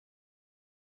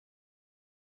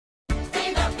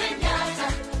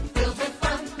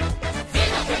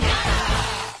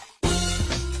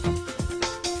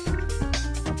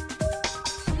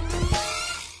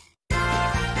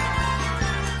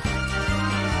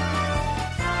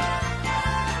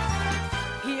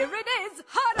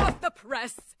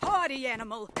party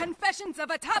animal, Confessions of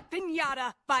a Top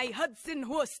Pinata by Hudson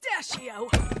Horstachio.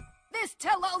 This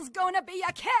tell-all's gonna be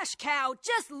a cash cow.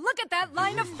 Just look at that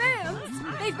line of fans.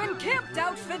 They've been camped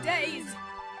out for days.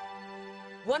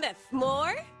 Want a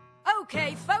s'more?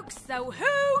 Okay, folks, so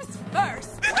who's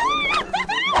first?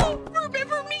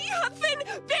 Remember me, Hudson?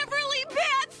 Beverly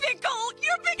Badgesicle,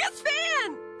 your biggest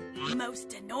fan!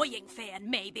 Most annoying fan,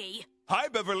 maybe. Hi,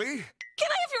 Beverly. Can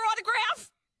I have your autograph?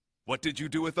 What did you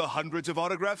do with the hundreds of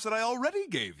autographs that I already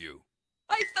gave you?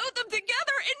 I sewed them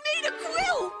together and made a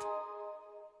quilt!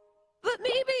 But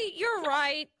maybe you're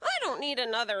right. I don't need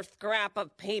another scrap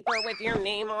of paper with your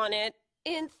name on it.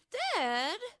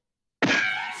 Instead...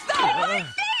 Sign my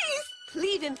face!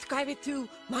 Please inscribe it to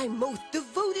my most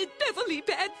devoted Beverly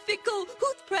Badgesicle,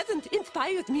 whose presence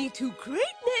inspires me to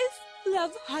greatness.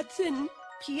 Love, Hudson.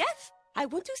 P.S. I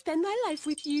want to spend my life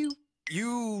with you.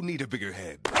 You need a bigger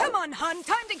head. Come on, hon.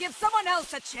 Time to give someone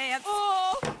else a chance.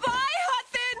 Oh, bye,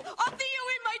 Hudson! I'll see you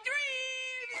in my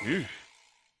dreams!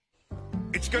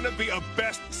 It's gonna be a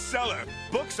bestseller.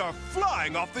 Books are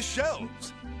flying off the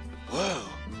shelves. Whoa,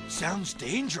 sounds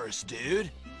dangerous,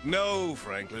 dude. No,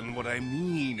 Franklin, what I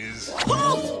mean is...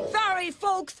 Halt! Sorry,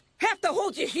 folks. Have to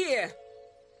hold you here.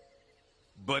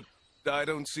 But I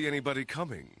don't see anybody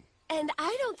coming. And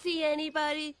I don't see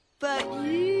anybody but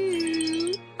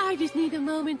you. I just need a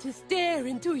moment to stare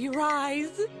into your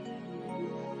eyes.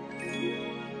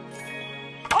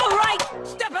 All right,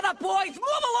 step it up, boys.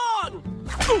 Move along.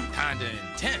 Kinda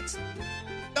intense.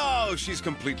 Oh, she's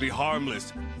completely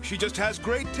harmless. She just has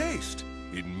great taste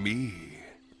in me.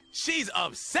 She's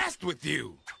obsessed with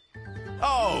you.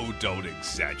 Oh, don't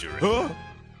exaggerate. Huh?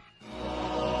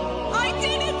 I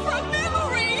did it from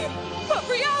memory, but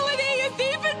reality is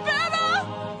even better.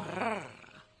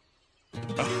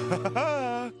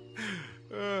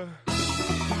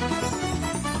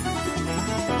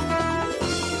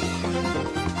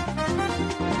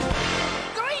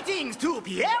 Greetings to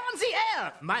Pierre on the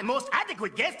air. My most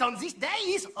adequate guest on this day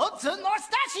is Hudson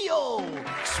Horstachio.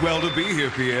 Swell to be here,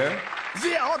 Pierre.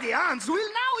 The audience will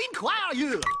now inquire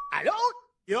you. Hello?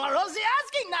 You're all the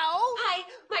asking now. Hi,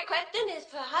 my question is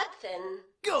for Hudson.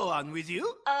 Go on with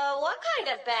you. What kind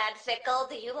of badsicle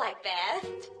do you like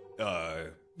best?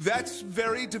 That's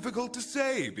very difficult to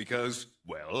say because,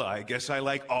 well, I guess I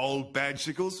like all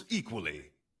badgicles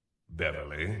equally.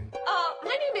 Beverly.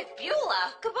 My name is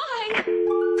Beulah. Goodbye.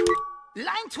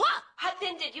 Line 3.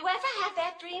 Hudson, did you ever have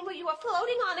that dream where you were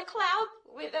floating on a cloud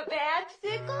with a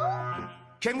badsicle?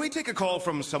 Can we take a call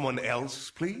from someone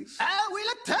else, please? I will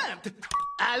attempt.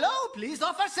 Hello, please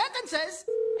offer sentences.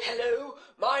 Hello,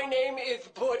 my name is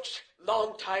Butch.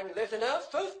 Long-time listener,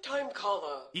 first-time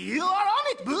caller. You are on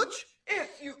it, Butch.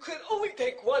 If you could only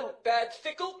take one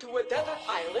badsicle to a desert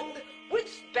island,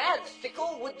 which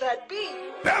badsicle would that be?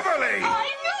 Beverly! I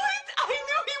knew it! I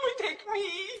knew he would take me!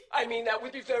 I mean, that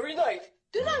would be very nice.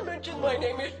 Did I mention my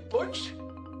name is Butch?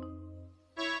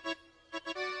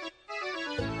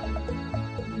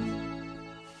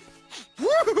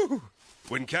 Woo!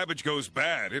 When cabbage goes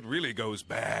bad, it really goes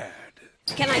bad.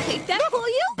 Can I take that for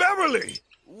you? Beverly!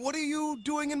 What are you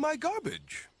doing in my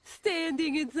garbage?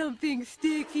 Standing in something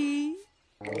sticky.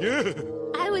 Yeah.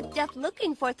 I was just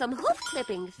looking for some hoof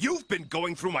clippings. You've been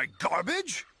going through my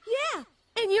garbage? Yeah,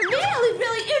 and your mail is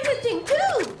really interesting,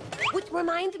 too. Which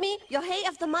reminds me, your Hay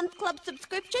of the Month Club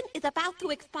subscription is about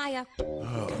to expire. A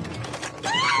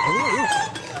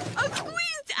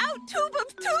squeezed-out tube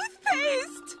of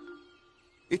toothpaste!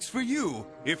 It's for you,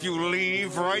 if you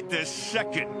leave right this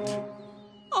second.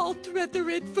 I'll treasure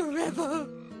it forever.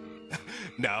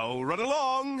 Now run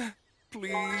along,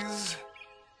 please.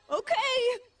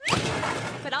 Okay.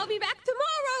 But I'll be back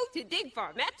tomorrow to dig for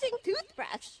a matching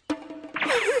toothbrush.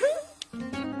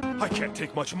 I can't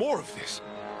take much more of this.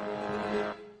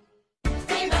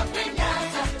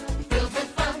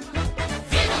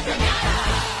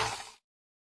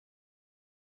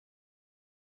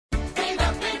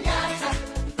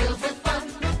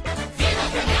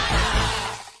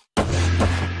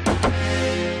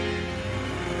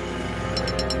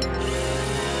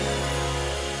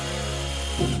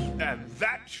 And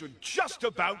that should just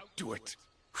about do it.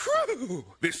 Whew.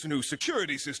 This new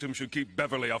security system should keep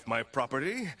Beverly off my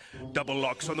property. Double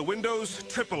locks on the windows,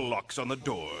 triple locks on the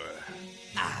door.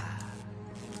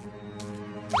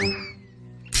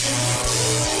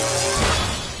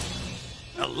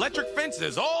 Electric fence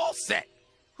is all set.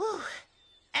 Whew.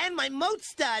 And my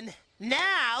moat's done.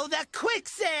 Now the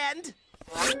quicksand.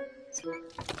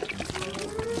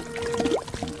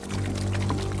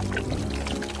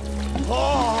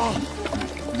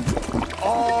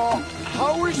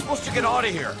 How are we supposed to get out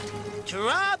of here?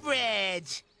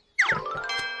 Drawbridge.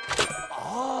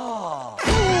 Oh.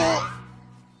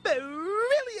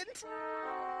 Brilliant!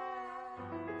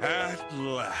 At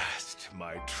last,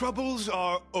 my troubles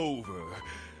are over.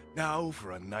 Now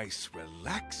for a nice,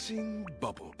 relaxing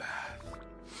bubble bath.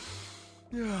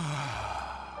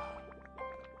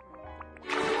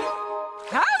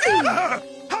 Howdy!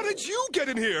 How did you get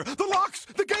in here? The locks,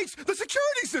 the gates, the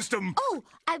security system! Oh,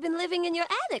 I've been living in your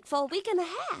attic for a week and a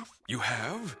half. You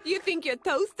have? You think your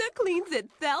toaster cleans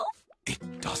itself?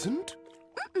 It doesn't?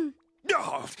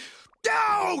 No!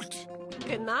 Out!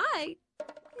 Good night.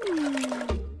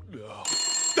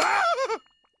 Ah!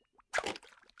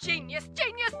 Genius,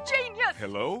 genius, genius!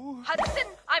 Hello? Hudson,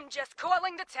 I'm just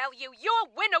calling to tell you your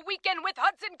Winner Weekend with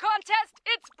Hudson contest,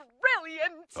 it's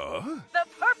brilliant! The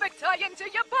perfect tie-in to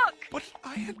your book! But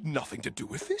I had nothing to do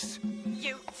with this.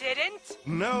 You didn't?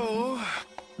 No,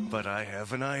 but I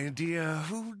have an idea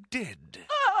who did.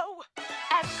 Oh!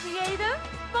 As creator,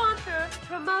 sponsor,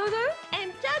 promoter,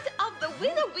 and judge of the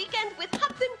Winner Weekend with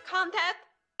Hudson contest,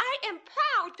 I am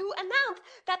proud to announce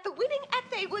that the winning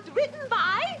essay was written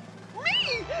by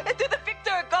me! And to the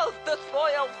victor goes the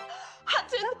spoils.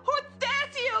 Hudson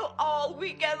Hortastio all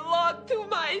weekend long to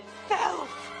myself.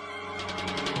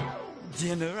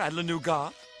 Dinner at La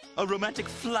Nougat, a romantic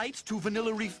flight to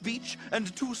Vanilla Reef Beach,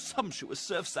 and 2 sumptuous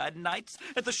surfside nights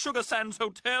at the Sugar Sands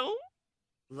Hotel?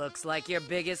 Looks like your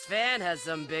biggest fan has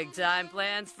some big-time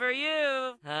plans for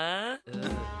you, huh?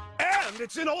 And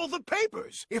it's in all the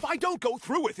papers. If I don't go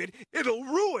through with it, it'll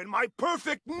ruin my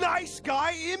perfect nice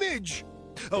guy image.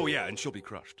 Oh, yeah, and she'll be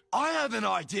crushed. I have an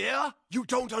idea. You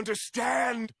don't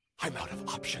understand. I'm out of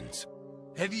options.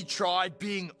 Have you tried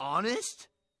being honest?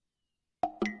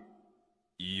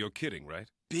 You're kidding, right?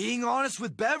 Being honest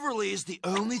with Beverly is the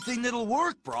only thing that'll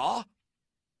work, brah.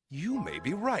 You may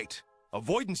be right.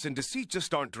 Avoidance and deceit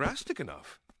just aren't drastic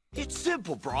enough. It's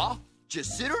simple, brah.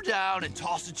 Just sit her down and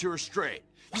toss it to her straight.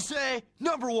 You say,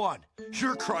 number 1,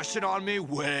 you're crushing on me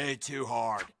way too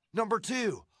hard. Number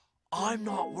 2, I'm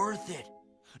not worth it.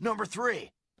 Number 3,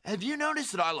 have you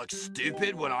noticed that I look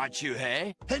stupid when I chew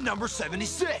hay? And number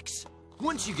 76,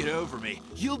 once you get over me,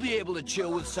 you'll be able to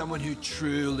chill with someone who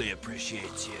truly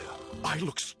appreciates you. I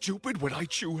look stupid when I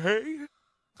chew hay?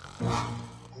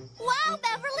 Wow,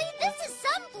 Beverly, this is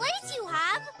some place you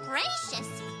have. Gracious.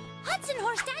 Hudson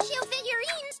Hortastio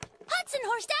figurines, Hudson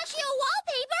Hortastio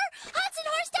wallpaper, Hudson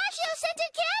Hortastio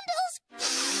scented candles.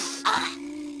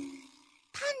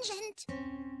 Pungent.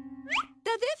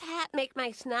 Does this hat make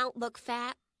my snout look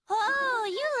fat? Oh,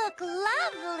 you look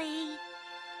lovely.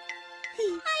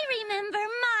 I remember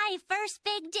my first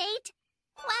big date.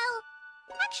 Well,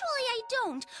 actually I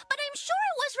don't, but I'm sure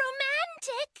it was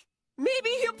romantic. Maybe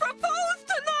he'll propose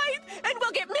tonight and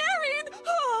we'll get married.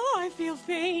 Oh, I feel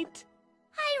faint.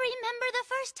 I remember the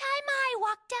first time I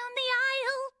walked down the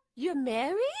aisle. You're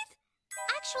married?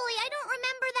 Actually, I don't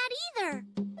remember that either.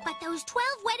 But those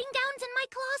 12 wedding gowns in my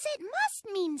closet must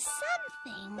mean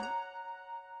something.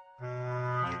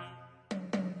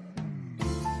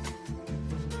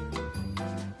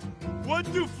 What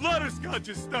do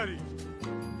flutterscotches study?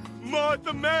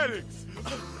 Mathematics!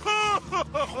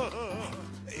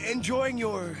 Enjoying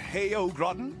your hay-o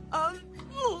gratin?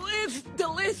 It's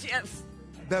delicious.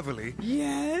 Beverly,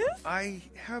 Yes? I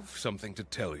have something to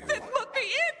tell you. This must be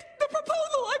it! The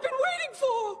proposal I've been waiting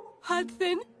for!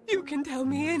 Hudson, you can tell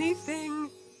me anything.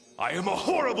 I am a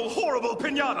horrible, horrible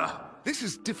piñata! This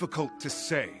is difficult to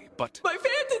say, but... My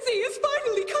fantasy is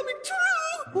finally coming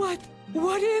true!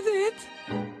 What is it?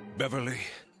 Beverly,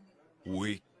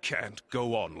 we can't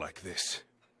go on like this.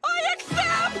 I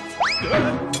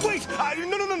accept! Wait!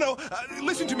 No.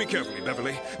 Listen to me carefully,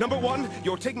 Beverly. Number 1,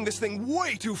 you're taking this thing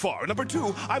way too far. Number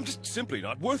 2, I'm just simply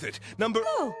not worth it. Number...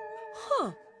 Oh,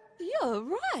 huh. You're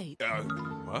right.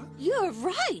 What? You're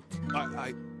right.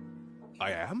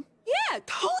 I am? Yeah,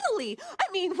 totally.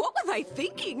 I mean, what was I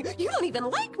thinking? You don't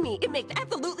even like me. It makes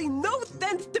absolutely no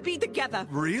sense to be together.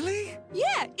 Really?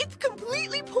 Yeah, it's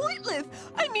completely pointless.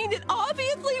 I mean, it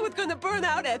obviously was going to burn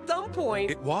out at some point.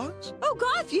 It was? Oh,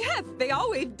 gosh, yes. They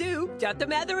always do. Just a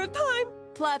matter of time.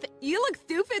 Plus, you look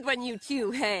stupid when you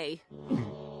chew hay.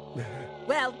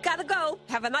 Well, gotta go.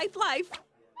 Have a nice life.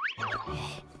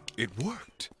 It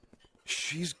worked.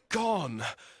 She's gone.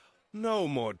 No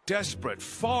more desperate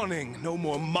fawning, no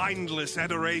more mindless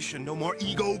adoration, no more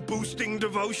ego-boosting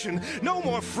devotion, no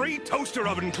more free toaster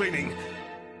oven cleaning.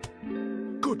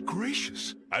 Good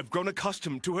gracious, I've grown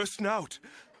accustomed to her snout.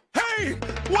 Hey,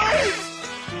 wait!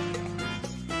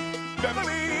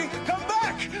 Beverly, come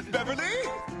back! Beverly?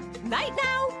 Night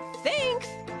now. Thanks.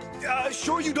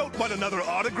 Sure you don't want another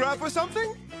autograph or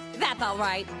something? That's all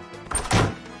right.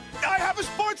 I have a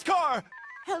sports car!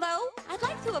 Hello? I'd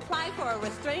like to apply for a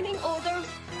restraining order.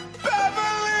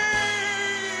 Beverly!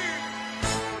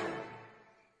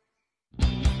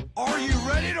 Are you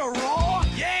ready to roll?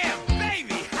 Yeah,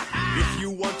 baby! If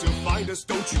you want to find us,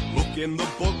 don't you look in the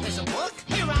book. There's a book?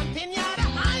 You're on Pinata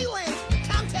Island.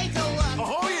 Come take a look.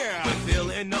 Oh, yeah! We're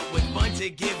filling up with fun to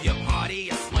give your party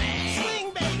a swing.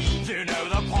 Swing, baby. You know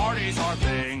the party's our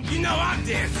thing. You know I'm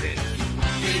dancing.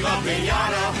 Viva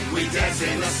Pinata, we dance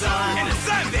in the sun. In the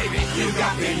sun, baby. You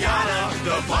got Pinata,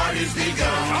 the party's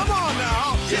begun. Come on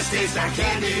now! Just taste that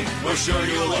candy, we're sure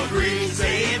you'll agree.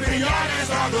 Saying Pinatas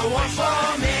are the ones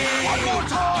for me. One more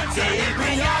time! Saying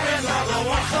Pinatas are the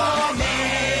ones for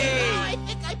me.